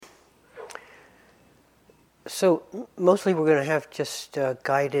So mostly we're going to have just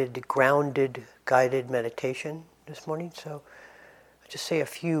grounded, guided meditation this morning. So I'll just say a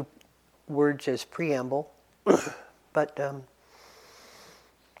few words as preamble. But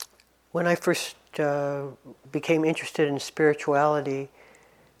when I first became interested in spirituality,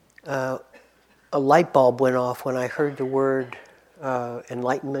 a light bulb went off when I heard the word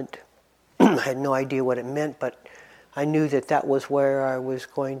enlightenment. I had no idea what it meant, but I knew that that was where I was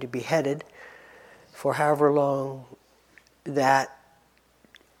going to be headed for however long that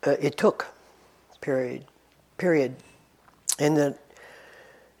it took, period. And that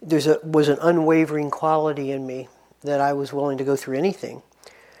was an unwavering quality in me that I was willing to go through anything,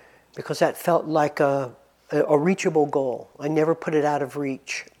 because that felt like a reachable goal. I never put it out of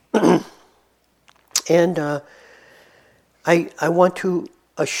reach. And I want to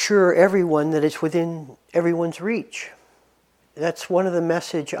assure everyone that it's within everyone's reach. That's one of the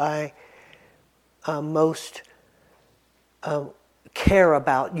message I most care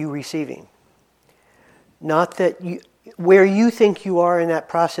about you receiving. Not that where you think you are in that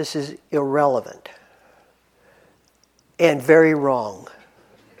process is irrelevant and very wrong.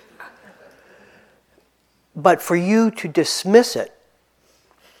 But for you to dismiss it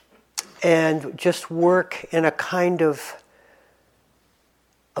and just work in a kind of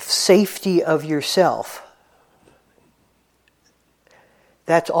safety of yourself,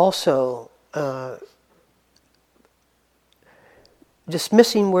 that's also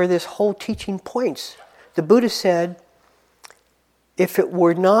dismissing where this whole teaching points. The Buddha said, if it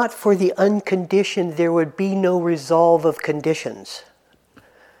were not for the unconditioned, there would be no resolve of conditions.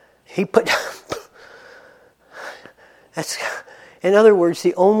 He put... That's, in other words,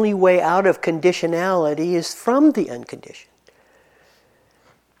 the only way out of conditionality is from the unconditioned.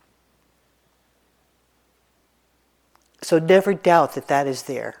 So never doubt that that is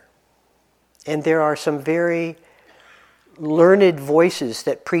there. And there are some very learned voices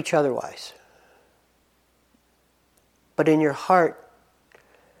that preach otherwise. But in your heart,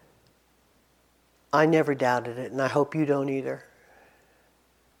 I never doubted it, and I hope you don't either.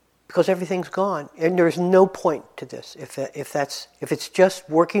 Because everything's gone, and there's no point to this. If it's just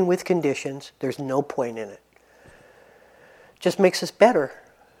working with conditions, there's no point in it. It just makes us better.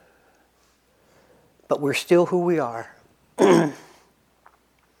 But we're still who we are.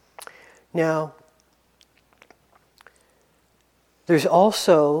 Now, there's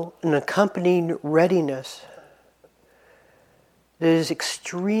also an accompanying readiness that is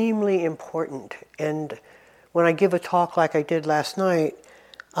extremely important. And when I give a talk like I did last night,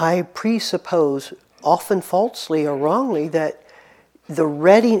 I presuppose, often falsely or wrongly, that the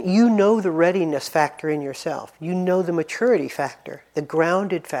readiness factor in yourself. You know the maturity factor, the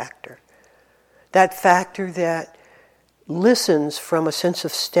grounded factor. That factor that listens from a sense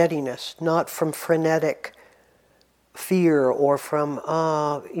of steadiness, not from frenetic fear or from,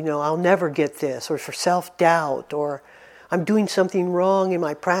 I'll never get this, or for self-doubt, or I'm doing something wrong in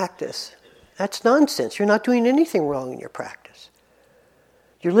my practice. That's nonsense. You're not doing anything wrong in your practice.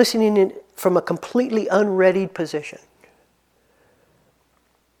 You're listening from a completely unreadied position.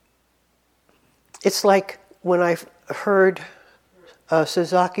 It's like when I heard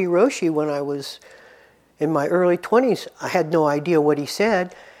Sasaki Roshi when I was in my early 20s. I had no idea what he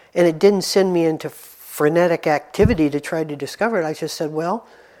said, and it didn't send me into frenetic activity to try to discover it. I just said, well,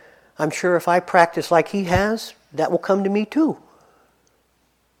 I'm sure if I practice like he has, that will come to me too.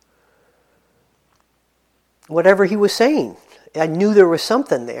 Whatever he was saying, I knew there was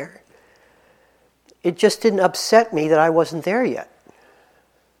something there. It just didn't upset me that I wasn't there yet.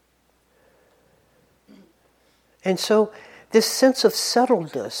 And so this sense of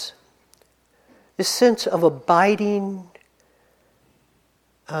settledness, this sense of abiding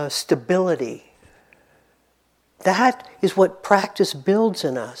stability, that is what practice builds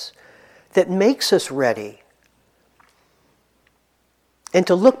in us, that makes us ready. And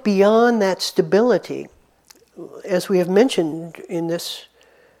to look beyond that stability, as we have mentioned in this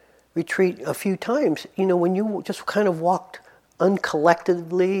retreat a few times, when you just kind of walked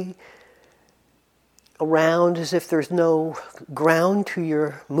uncollectedly around as if there's no ground to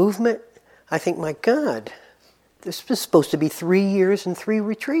your movement, I think, my God, this is supposed to be 3 years and 3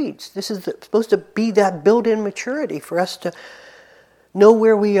 retreats. This is supposed to be that built-in maturity for us to know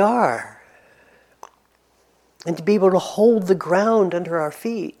where we are and to be able to hold the ground under our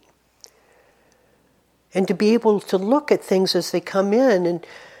feet and to be able to look at things as they come in and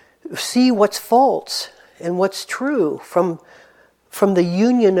see what's false and what's true from the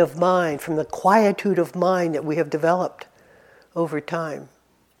union of mind, from the quietude of mind that we have developed over time.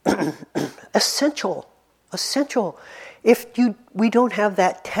 Essential. If we don't have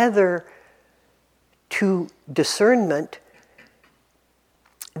that tether to discernment,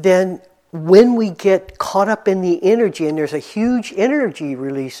 then when we get caught up in the energy, and there's a huge energy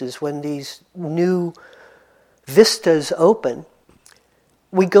releases when these new vistas open,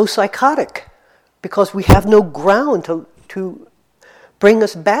 we go psychotic because we have no ground to bring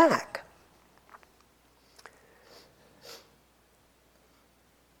us back.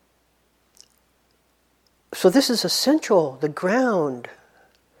 So this is essential, the ground.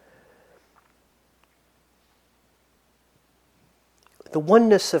 The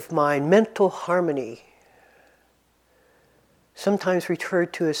oneness of mind, mental harmony, sometimes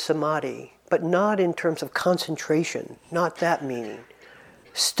referred to as samadhi, but not in terms of concentration, not that meaning.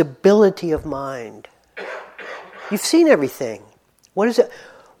 Stability of mind. You've seen everything. What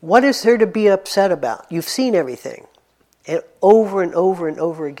is there to be upset about? You've seen everything. And over and over and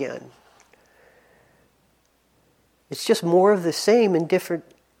over again. It's just more of the same and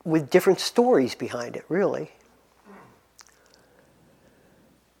with different stories behind it, really.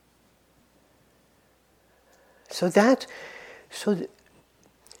 So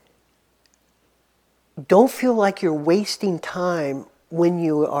don't feel like you're wasting time when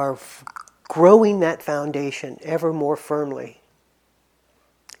you are growing that foundation ever more firmly.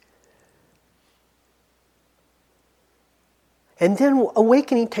 And then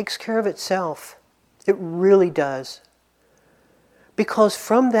awakening takes care of itself. It really does. Because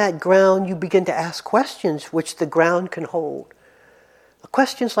from that ground you begin to ask questions which the ground can hold.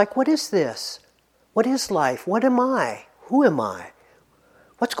 Questions like, what is this? What is life? What am I? Who am I?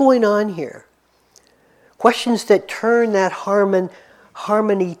 What's going on here? Questions that turn that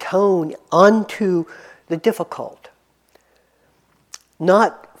harmony tone onto the difficult.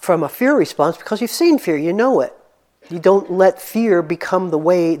 Not from a fear response, because you've seen fear, you know it. You don't let fear become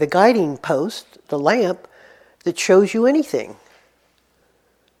the guiding post, the lamp that shows you anything.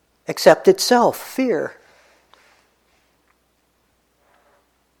 Except itself, fear.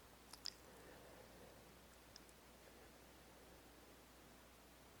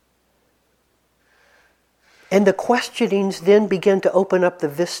 And the questionings then begin to open up the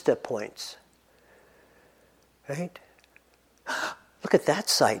vista points. Right? Look at that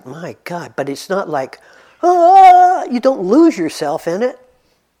sight, my God. But it's not like, you don't lose yourself in it.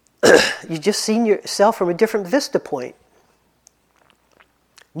 You've just seen yourself from a different vista point.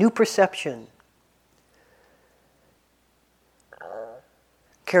 New perception.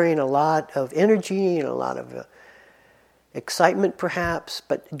 Carrying a lot of energy and a lot of excitement perhaps,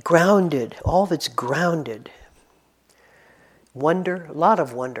 but grounded. All of it's grounded. Wonder, a lot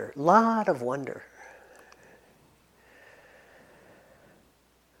of wonder.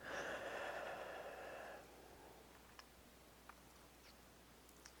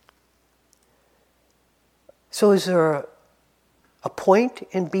 So is there a point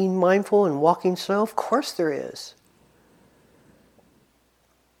in being mindful and walking slow? Of course there is.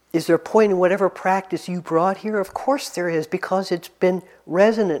 Is there a point in whatever practice you brought here? Of course there is, because it's been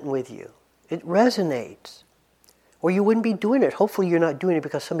resonant with you. It resonates. Or you wouldn't be doing it. Hopefully you're not doing it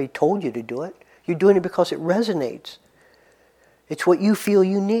because somebody told you to do it. You're doing it because it resonates. It's what you feel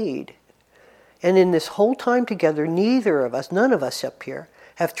you need. And in this whole time together, neither of us, none of us up here,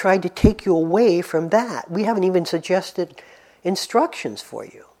 have tried to take you away from that. We haven't even suggested instructions for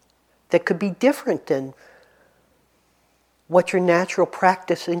you that could be different than what your natural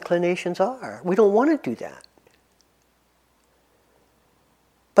practice inclinations are. We don't want to do that.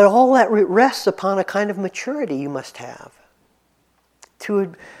 But all that rests upon a kind of maturity you must have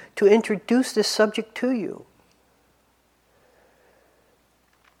to introduce this subject to you.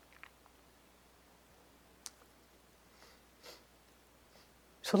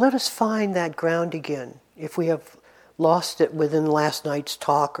 So let us find that ground again. If we have lost it within last night's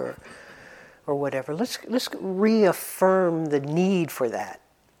talk or whatever, let's reaffirm the need for that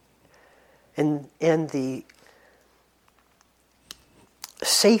and the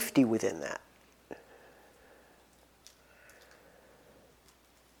safety within that.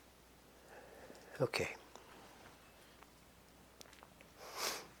 Okay.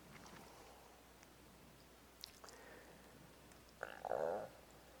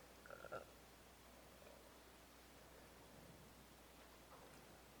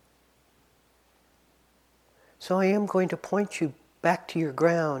 So I am going to point you back to your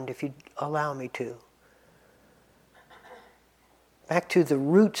ground, if you allow me to. Back to the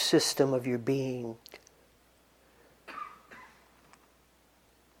root system of your being.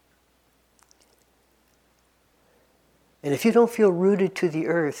 And if you don't feel rooted to the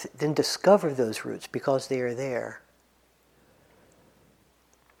earth, then discover those roots because they are there.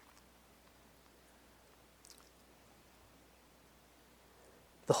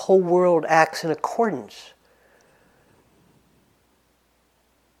 The whole world acts in accordance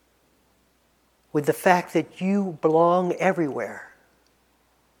with the fact that you belong everywhere.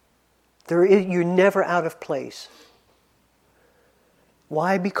 You're never out of place.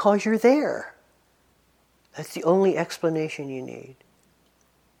 Why? Because you're there. That's the only explanation you need.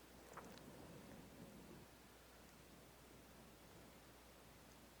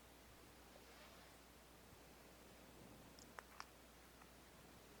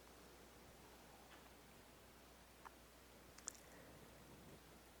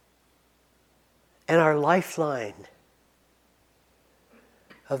 And our lifeline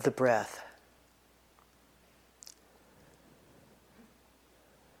of the breath.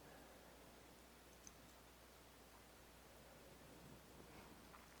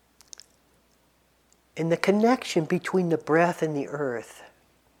 And the connection between the breath and the earth,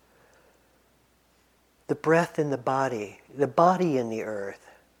 the breath and the body and the earth.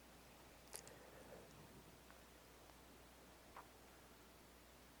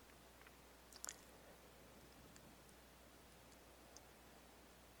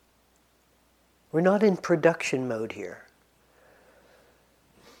 We're not in production mode here.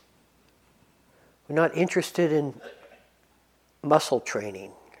 We're not interested in muscle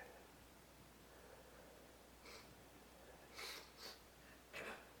training.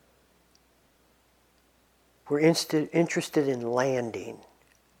 We're interested in landing.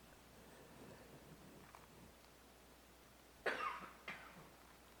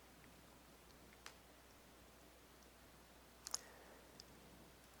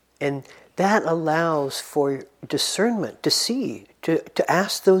 And that allows for discernment, to see, to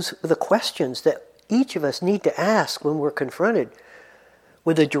ask the questions that each of us need to ask when we're confronted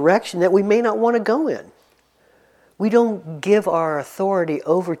with a direction that we may not want to go in. We don't give our authority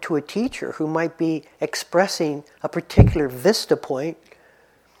over to a teacher who might be expressing a particular vista point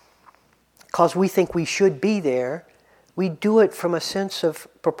because we think we should be there. We do it from a sense of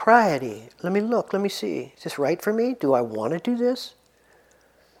propriety. Let me look, let me see. Is this right for me? Do I want to do this?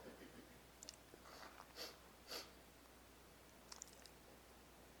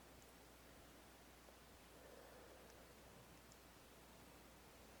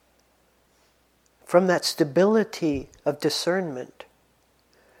 From that stability of discernment,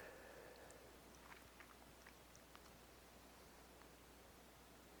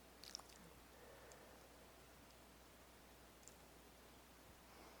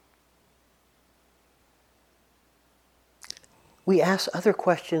 we ask other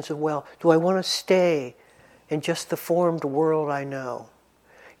questions as well. Do I want to stay in just the formed world I know?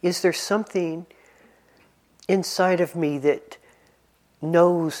 Is there something inside of me that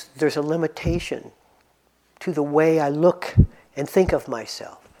knows there's a limitation to the way I look and think of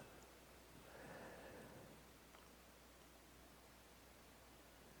myself?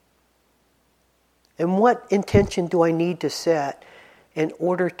 And what intention do I need to set in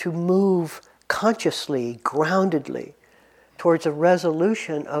order to move consciously, groundedly, towards a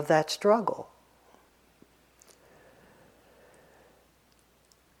resolution of that struggle?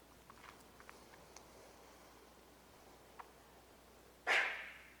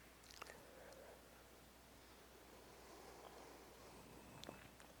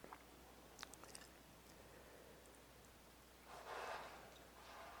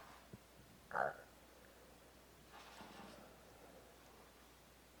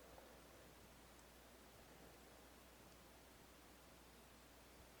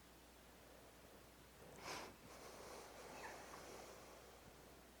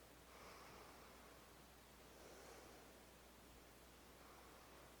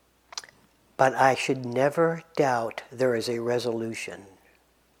 But I should never doubt there is a resolution.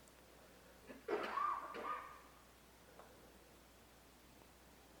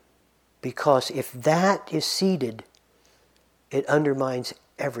 Because if that is seeded, it undermines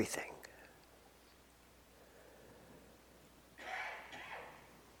everything.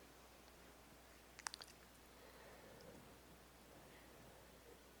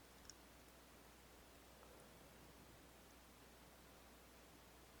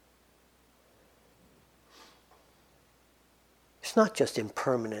 It's not just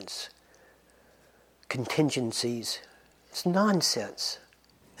impermanence, contingencies. It's nonsense.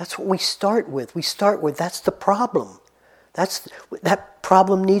 That's what we start with. That's the problem. That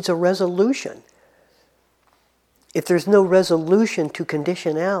problem needs a resolution. If there's no resolution to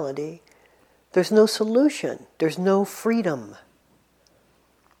conditionality, there's no solution. There's no freedom.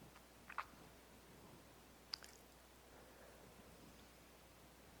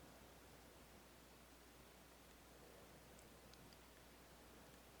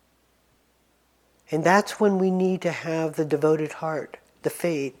 And that's when we need to have the devoted heart. the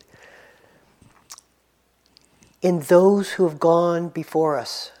faith in those who have gone before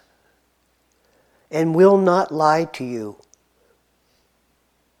us and will not lie to you.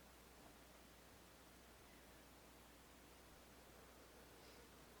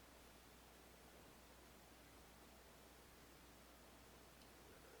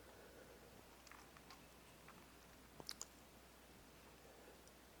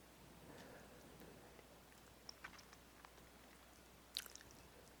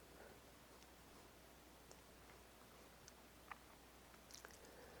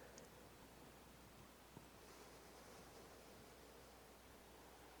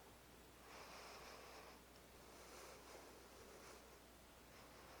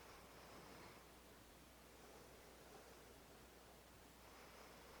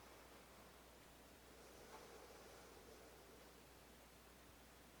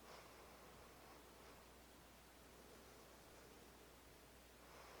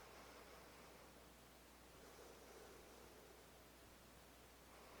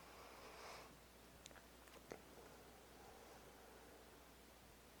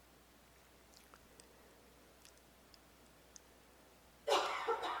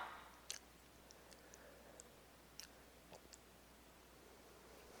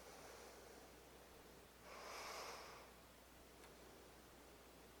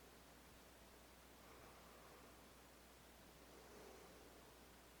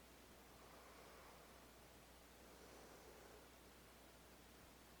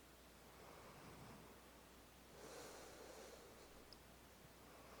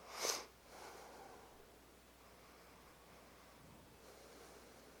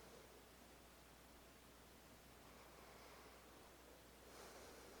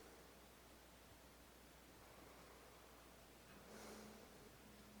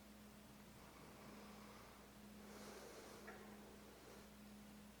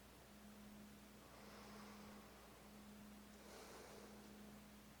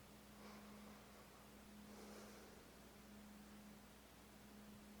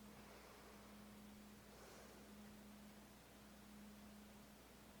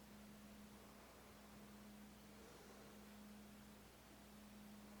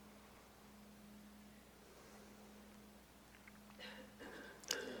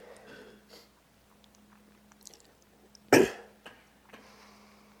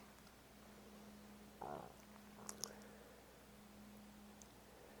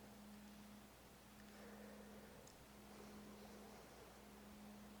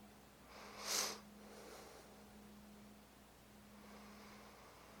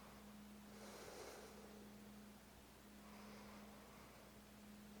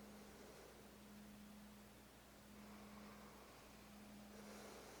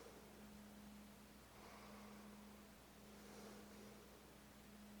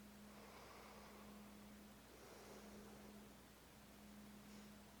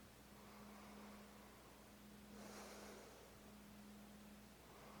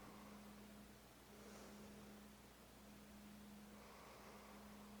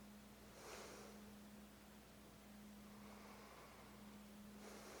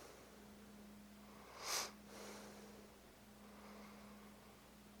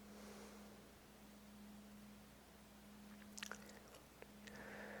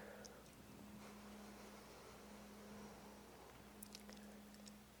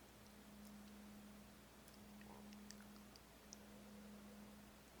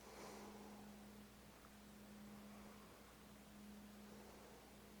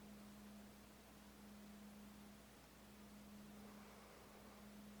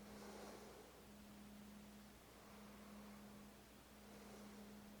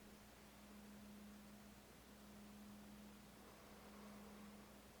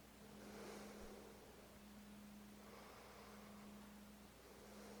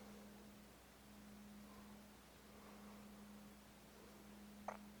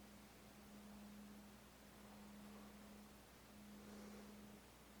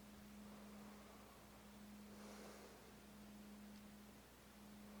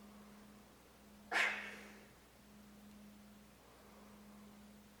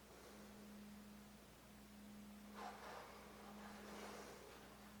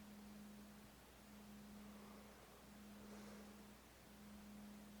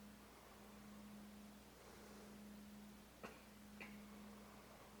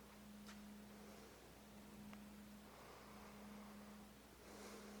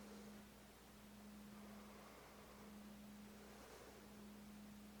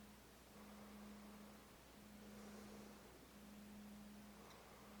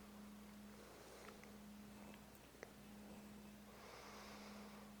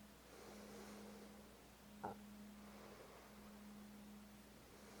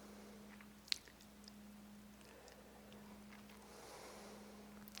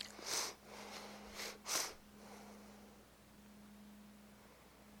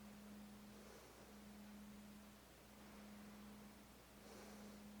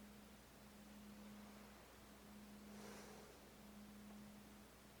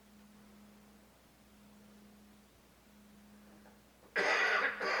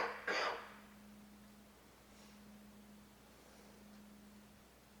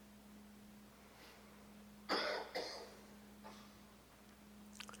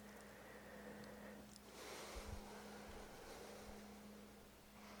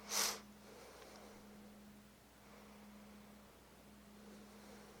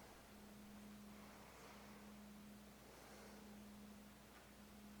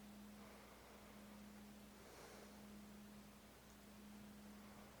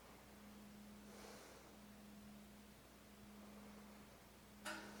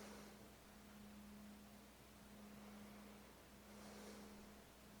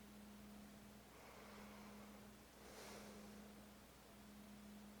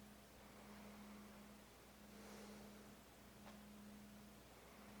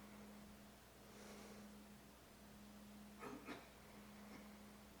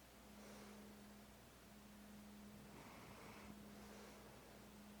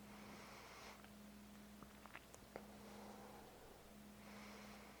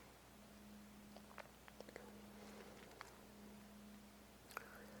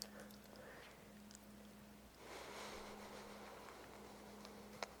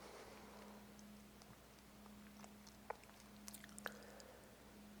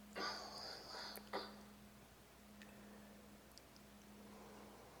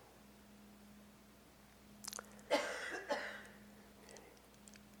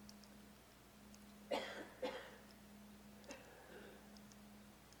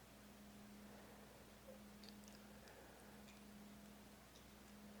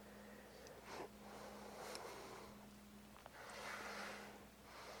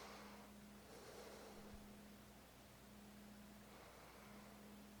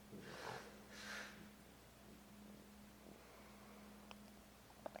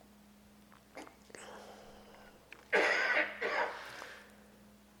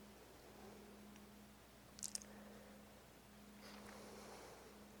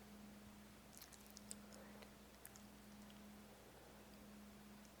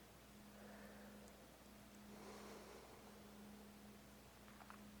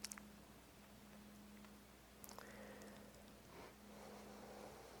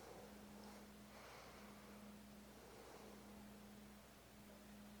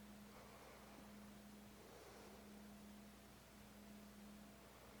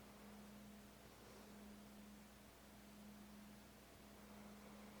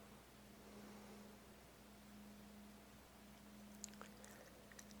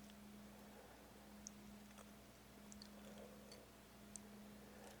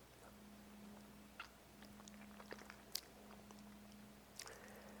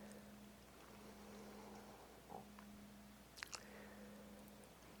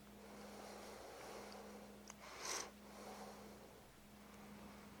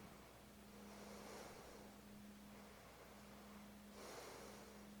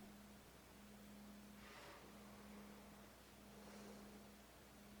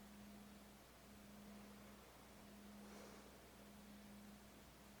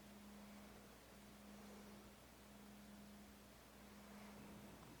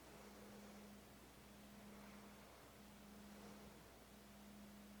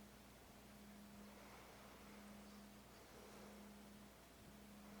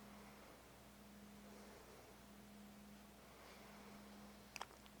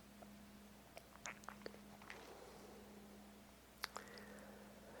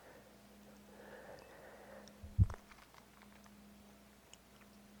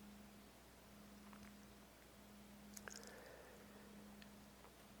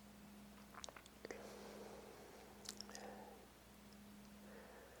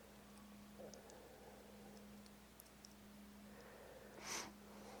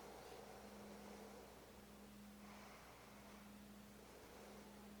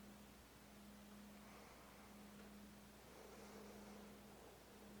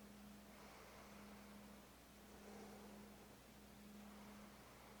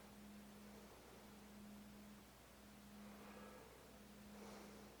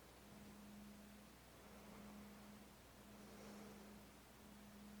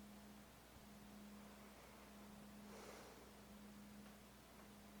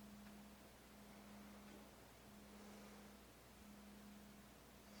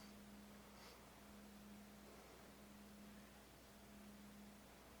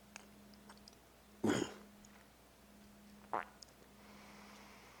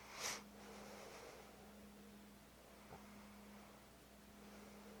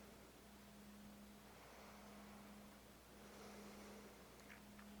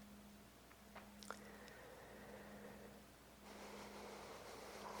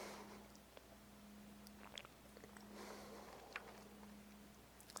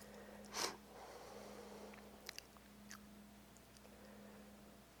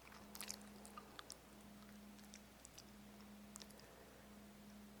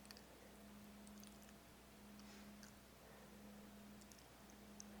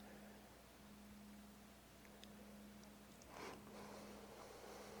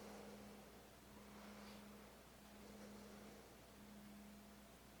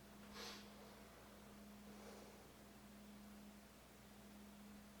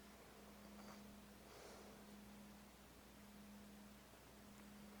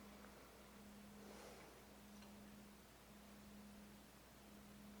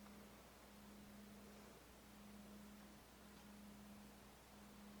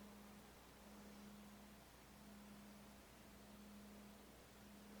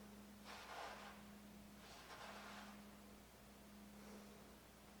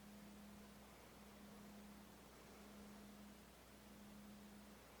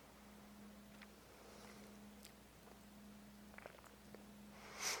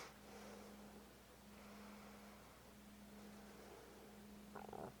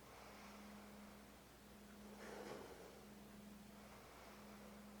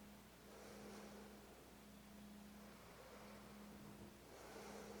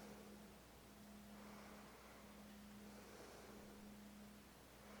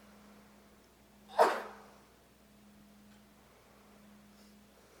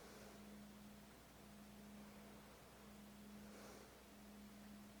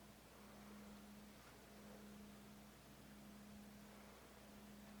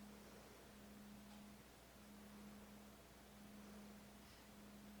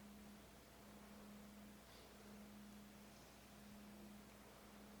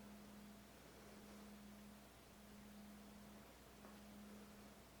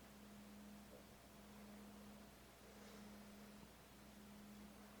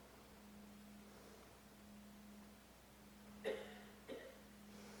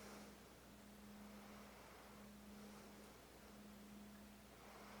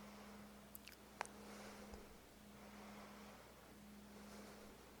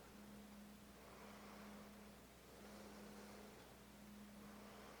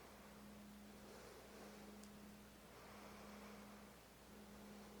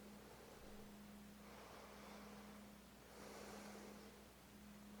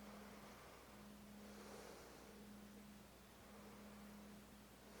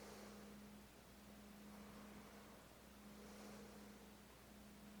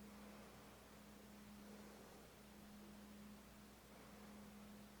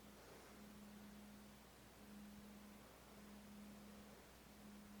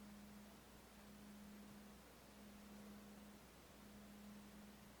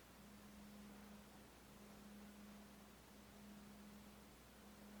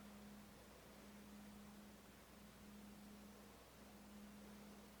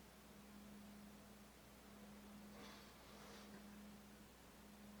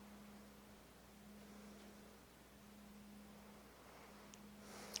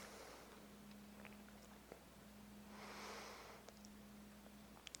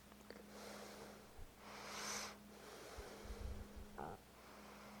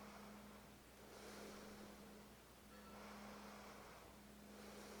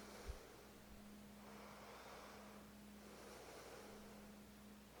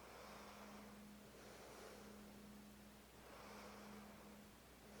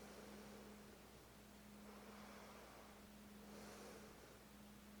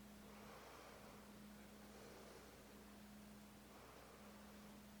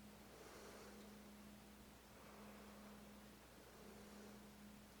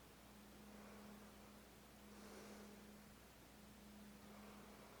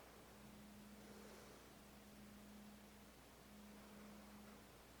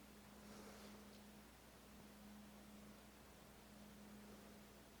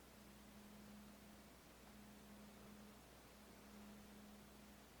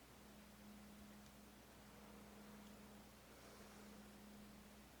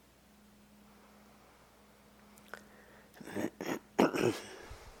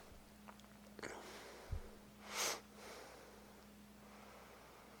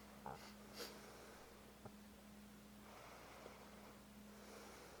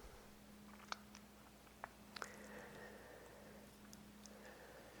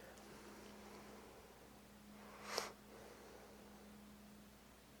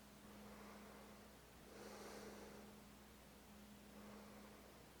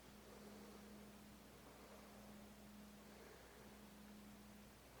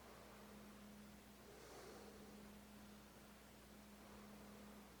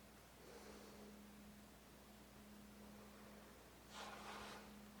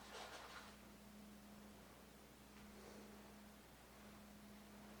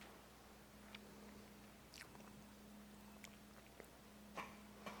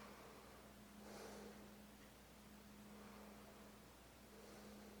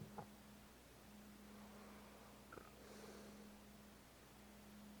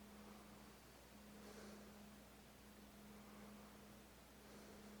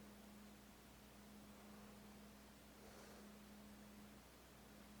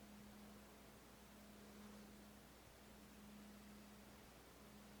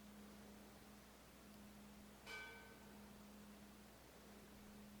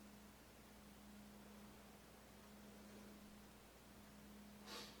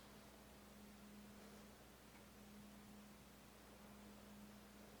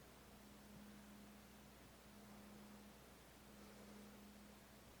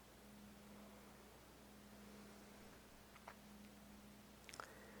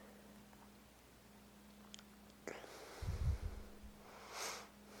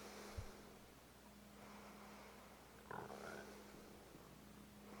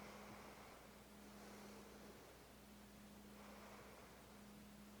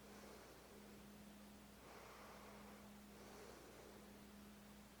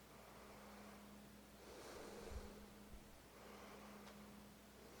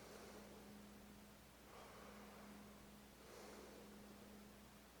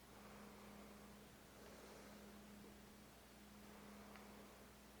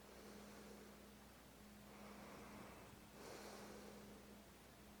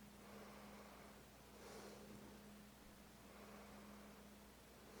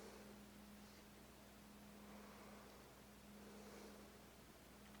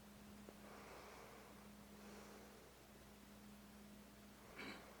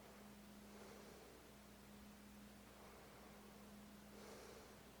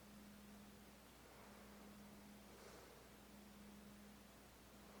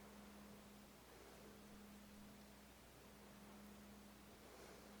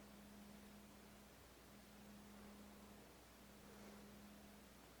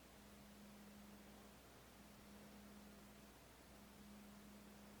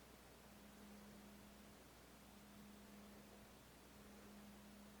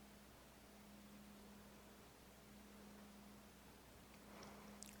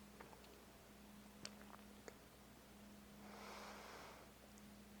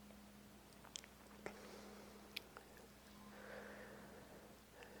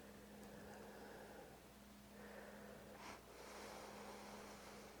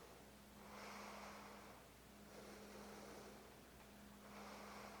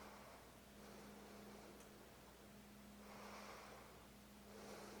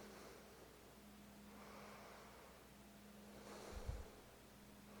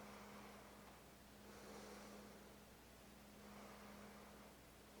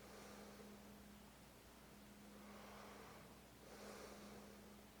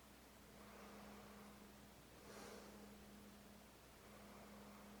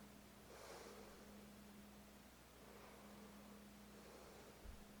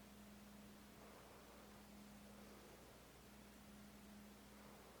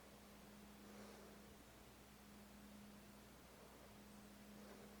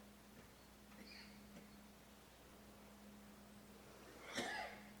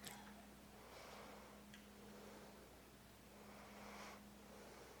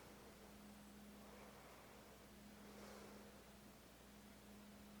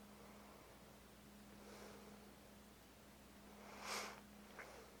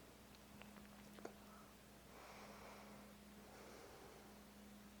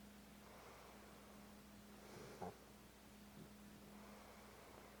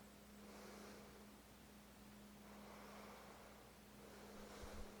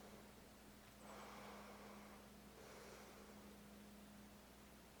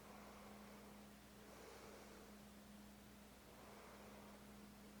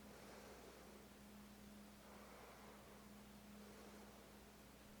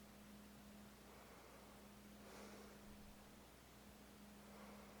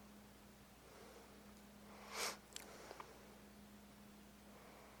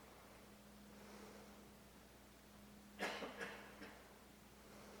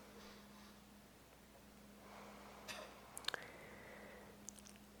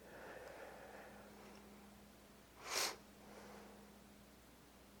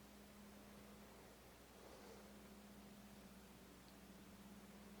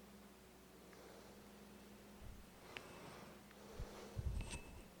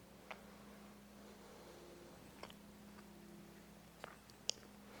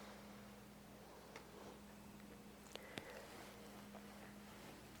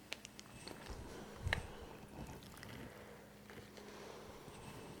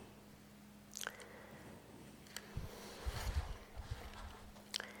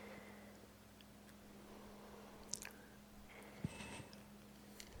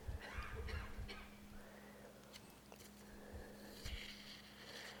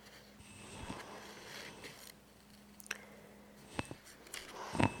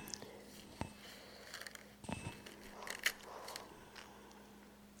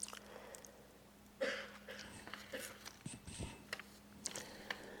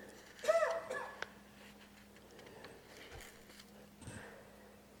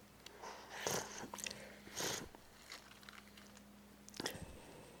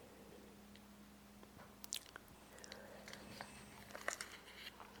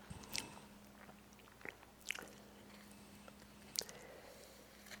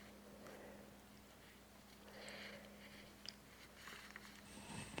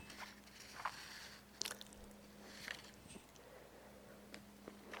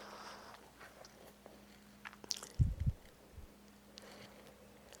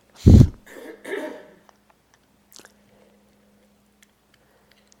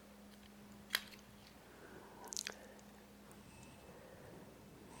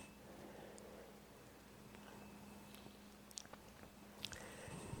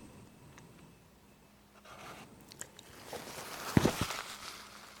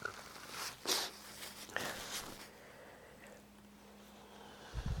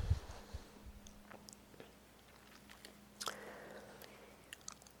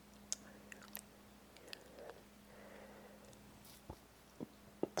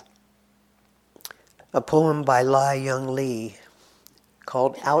 a poem by Lai Young Lee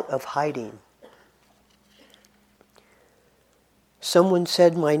called Out of Hiding. Someone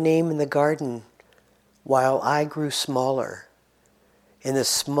said my name in the garden while I grew smaller in the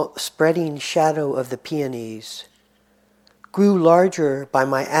spreading shadow of the peonies, grew larger by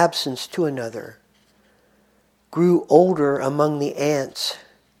my absence to another, grew older among the ants,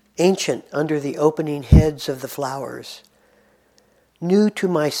 ancient under the opening heads of the flowers, new to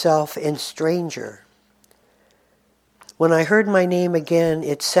myself and stranger. When I heard my name again,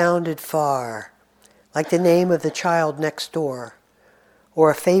 it sounded far, like the name of the child next door, or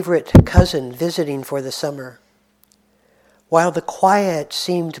a favorite cousin visiting for the summer, while the quiet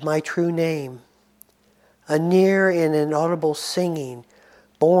seemed my true name, a near and inaudible singing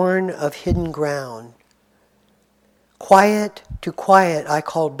born of hidden ground. Quiet to quiet I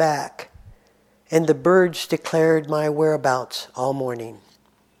called back, and the birds declared my whereabouts all morning.